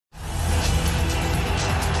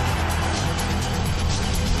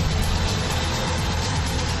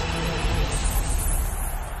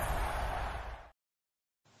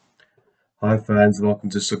Hi friends, welcome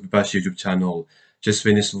to Bash YouTube channel. Just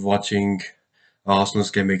finished watching Arsenal's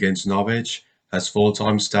game against Norwich. As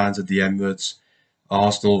full-time stands at the Emirates,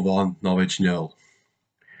 Arsenal 1, Norwich 0.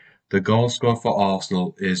 The goal scorer for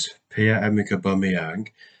Arsenal is Pierre-Emerick Aubameyang,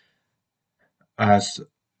 as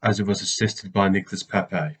it was assisted by Nicolas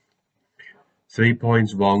Pepe. 3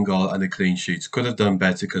 points, 1 goal and a clean sheet. Could have done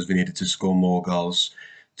better because we needed to score more goals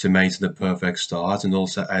to maintain a perfect start, and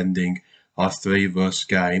also ending our 3 worst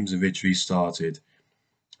games in which we started,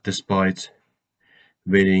 despite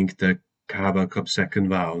winning the Carabao Cup second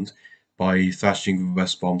round by thrashing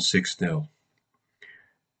West Brom 6-0.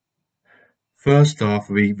 First half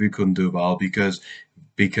we couldn't do well because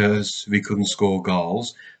we couldn't score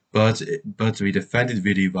goals, but we defended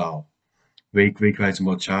really well. We created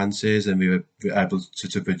more chances and we were able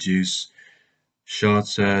to produce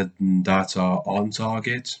shots that are on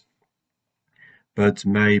target. But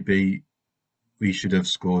maybe we should have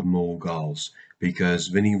scored more goals because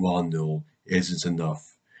winning 1-0 isn't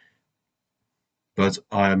enough. But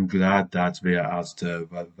I am glad that we are out the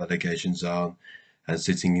relegation zone and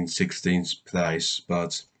sitting in 16th place.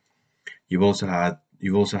 But you also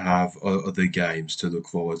have other games to look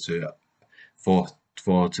forward to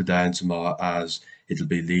for today and tomorrow, as it'll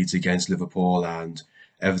be Leeds against Liverpool and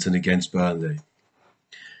Everton against Burnley.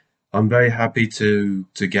 I'm very happy to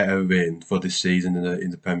get a win for this season in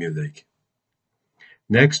the Premier League.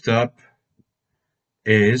 Next up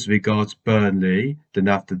is we got Burnley. Then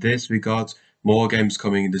after this we got more games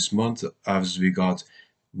coming this month, as we got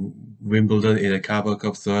Wimbledon in a Carabao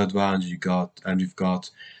Cup third round. We've got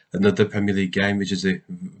another Premier League game, which is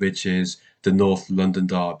the North London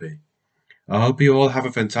Derby. I hope you all have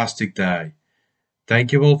a fantastic day.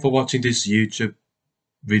 Thank you all for watching this YouTube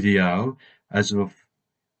video.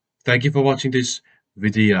 Thank you for watching this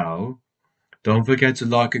video. Don't forget to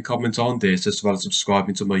like and comment on this, as well as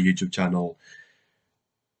subscribing to my YouTube channel.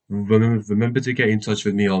 Remember to get in touch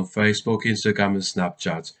with me on Facebook, Instagram, and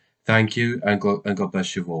Snapchat. Thank you, and God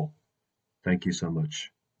bless you all. Thank you so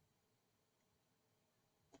much.